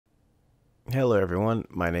Hello everyone,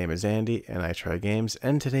 my name is Andy and I try games,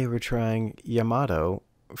 and today we're trying Yamato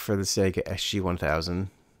for the Sega SG-1000.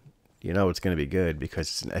 You know it's going to be good because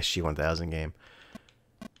it's an SG-1000 game.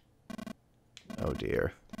 Oh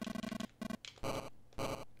dear.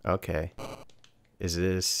 Okay. Is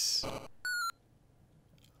this...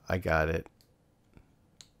 I got it.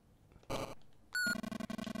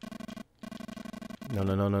 No,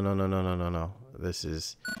 no, no, no, no, no, no, no, no, no. This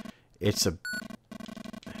is... It's a...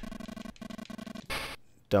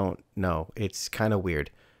 Don't... No, it's kind of weird.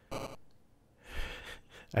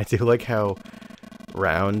 I do like how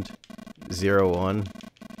round 01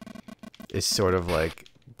 is sort of like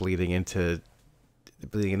bleeding into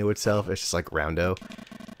itself. It's just like roundo.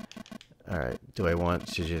 Alright, do I want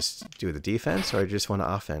to just do the defense or I just want to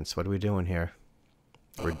offense? What are we doing here?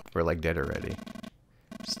 We're like dead already.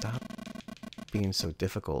 Stop being so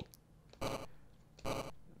difficult.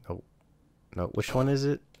 Oh, no, which one is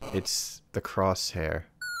it? It's the crosshair.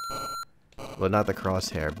 Well, not the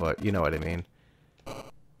crosshair, but you know what I mean.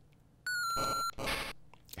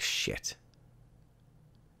 Shit.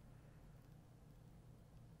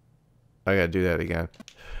 I gotta do that again.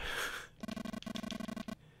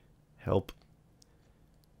 Help.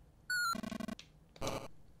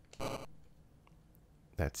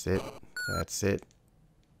 That's it. That's it.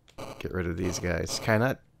 Get rid of these guys. Can I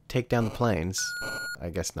not take down the planes? I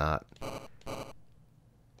guess not.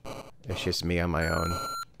 It's just me on my own.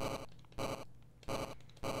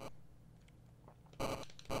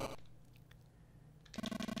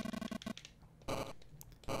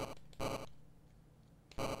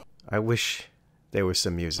 I wish there was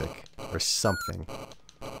some music or something.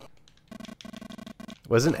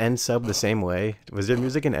 Wasn't N-Sub the same way? Was there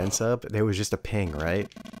music in N-Sub? There was just a ping, right?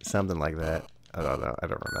 Something like that. I don't know. I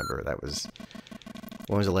don't remember. That was...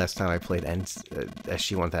 When was the last time I played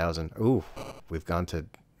SG-1000? Ooh, we've gone to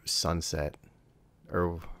sunset.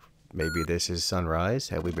 Or maybe this is sunrise?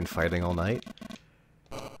 Have we been fighting all night?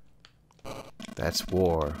 That's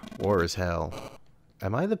war. War is hell.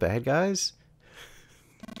 Am I the bad guys?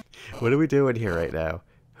 What are we doing here right now?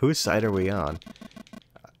 Whose side are we on?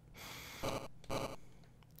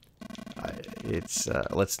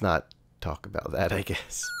 Let's not talk about that, I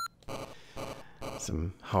guess.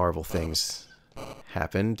 Some horrible things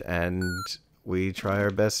happened, and we try our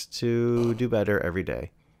best to do better every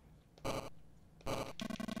day.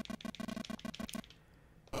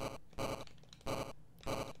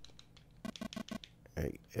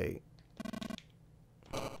 Hey.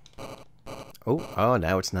 Oh,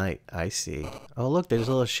 now it's night. I see. Oh, look, those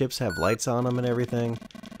little ships have lights on them and everything.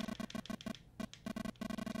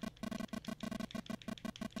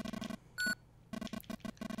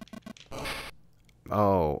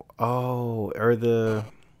 Or the...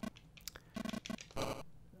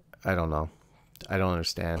 I don't know. I don't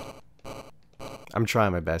understand. I'm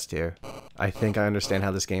trying my best here. I think I understand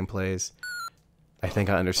how this game plays. I think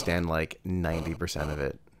I understand like 90% of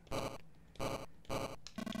it.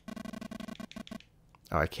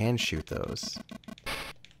 Oh, I can shoot those.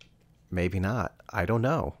 Maybe not. I don't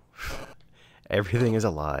know. Everything is a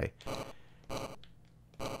lie.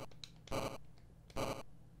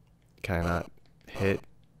 Can I not hit?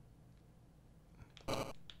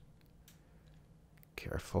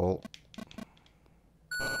 Careful.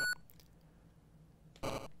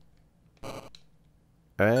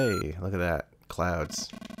 Hey, look at that. Clouds.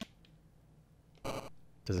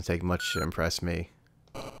 Doesn't take much to impress me.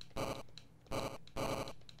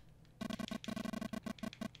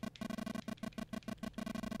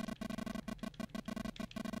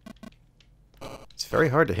 It's very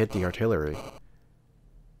hard to hit the artillery.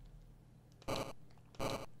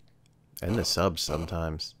 And the subs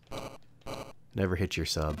sometimes. Never hit your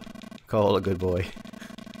sub. Call it a good boy.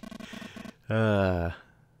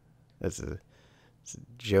 That's a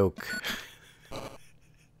joke.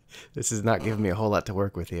 This is not giving me a whole lot to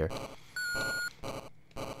work with here.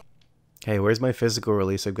 Hey, where's my physical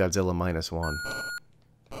release of Godzilla -1?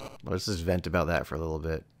 Let's just vent about that for a little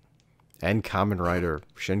bit. And Kamen Rider.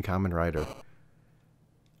 Shin Kamen Rider.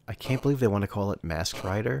 I can't believe they want to call it Masked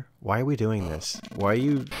Rider. Why are we doing this? Why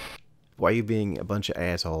are you being a bunch of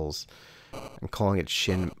assholes and calling it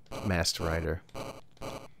Shin Masked Rider?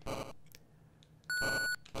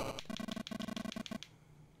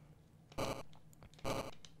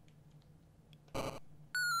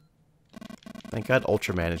 Thank God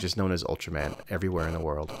Ultraman is just known as Ultraman everywhere in the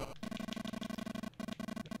world.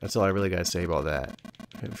 That's all I really gotta say about that.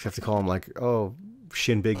 If you have to call him like, oh,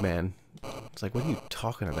 Shin Big Man. It's like, what are you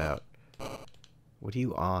talking about? What are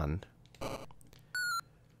you on?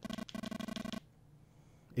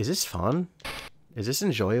 Is this fun? Is this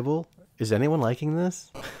enjoyable? Is anyone liking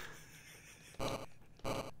this?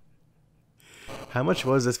 How much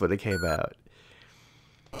was this when it came out?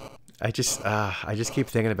 I just keep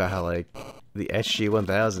thinking about how like the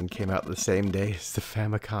SG-1000 came out the same day as the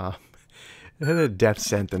Famicom. What a death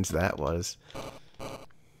sentence that was.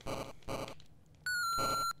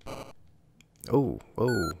 Oh,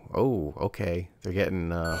 okay. They're getting,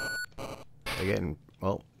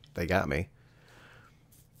 well, they got me.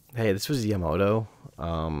 Hey, this was Yamato.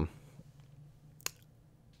 I'm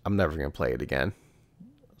never gonna play it again.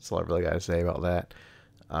 That's all I really gotta say about that.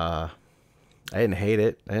 I didn't hate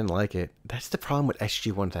it. I didn't like it. That's the problem with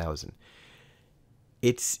SG-1000.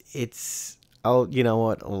 You know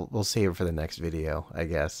what? We'll save it for the next video, I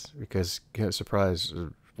guess, because surprise,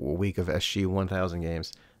 a week of SG-1000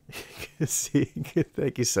 games.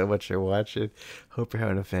 Thank you so much for watching. Hope you're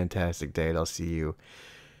having a fantastic day, and I'll see you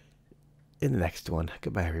in the next one.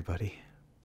 Goodbye, everybody.